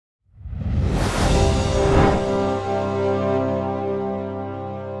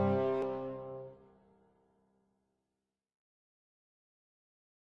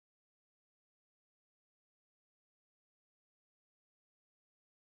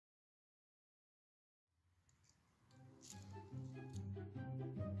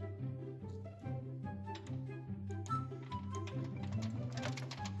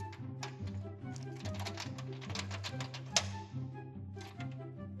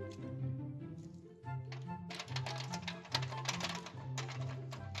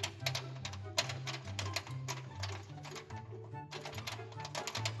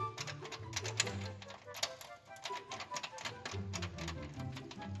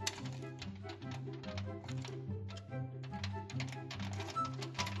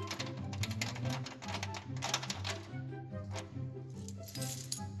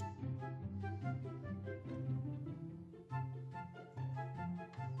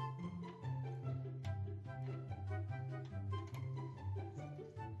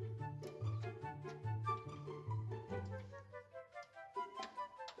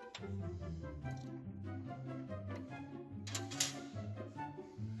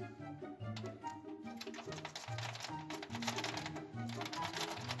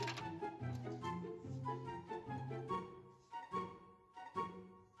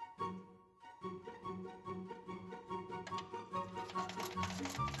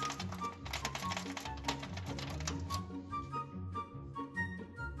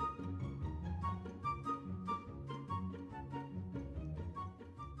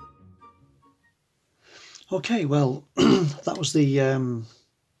Okay, well, that was the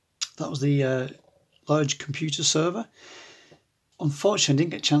large computer server. Unfortunately, I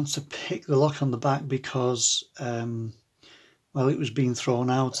didn't get a chance to pick the lock on the back because well, it was being thrown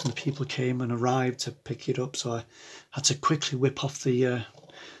out and the people came and arrived to pick it up, so I had to quickly whip off the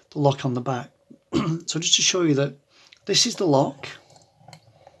lock on the back. So just to show you that this is the lock.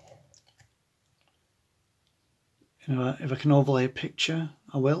 You know, if I can overlay a picture,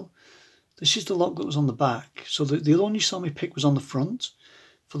 I will. This is the lock that was on the back. So the other one you saw me pick was on the front,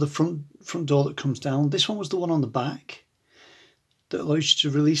 for the front door that comes down. This one was the one on the back that allows you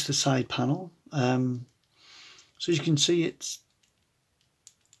to release the side panel. So as you can see, it's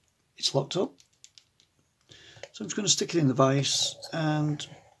locked up. So I'm just going to stick it in the vise, and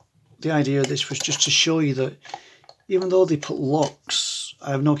the idea of this was just to show you that even though they put locks,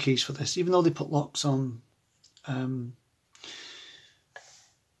 I have no keys for this, even though they put locks on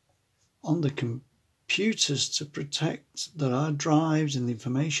the computers to protect the hard drives and the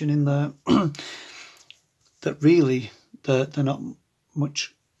information in there, that really they're not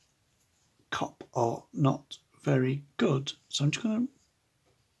much cop or not very good. So I'm just going to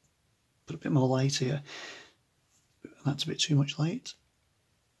put a bit more light here. That's a bit too much light.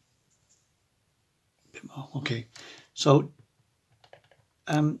 A bit more. Okay. So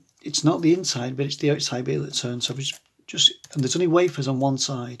it's not the inside, but it's the outside bit that turns. So just and there's only wafers on one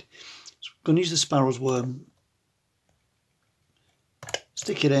side. So I'm going to use the Sparrow's worm.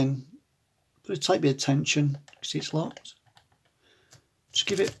 Stick it in. Put a tight bit of tension. See, it's locked. Just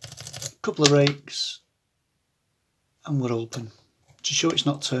give it a couple of rakes, and we're open. To show it's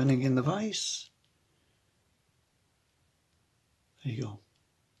not turning in the vise. There you go.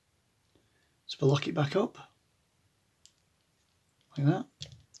 So we'll lock it back up like that.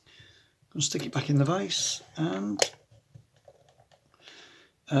 I'm going to stick it back in the vise, and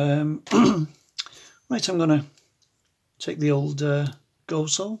right, I'm going to take the old go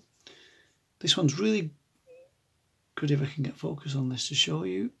saw. This one's really good, if I can get focus on this to show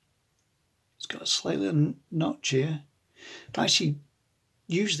you. It's got a slight little notch here. I actually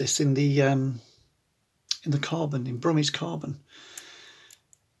use this in the carbon, in Brummie's carbon.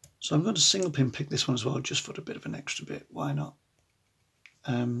 So I'm going to single pin pick this one as well, just for a bit of an extra bit. Why not?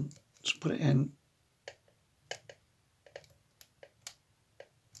 Just put it in,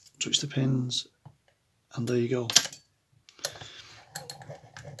 switch the pins, and there you go.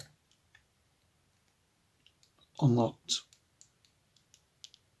 Unlocked.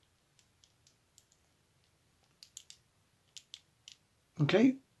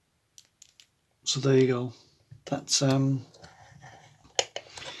 Okay, so there you go. That's an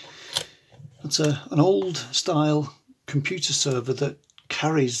old style computer server that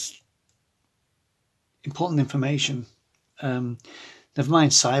carries important information. Never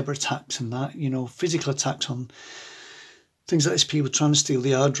mind cyber attacks and that, you know, physical attacks on things like this, people trying to steal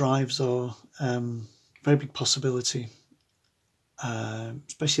the hard drives, or very big possibility,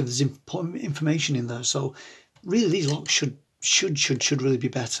 especially if there's important information in there. So really, these locks should really be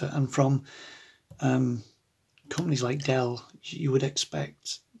better. And from companies like Dell, you would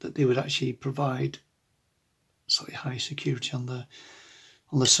expect that they would actually provide slightly high security on the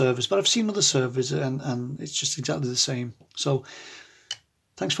servers. But I've seen other servers, and it's just exactly the same. So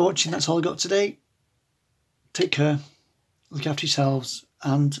thanks for watching. That's all I got today. Take care, look after yourselves,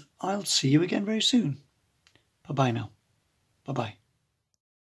 and I'll see you again very soon. Bye bye now. Bye bye.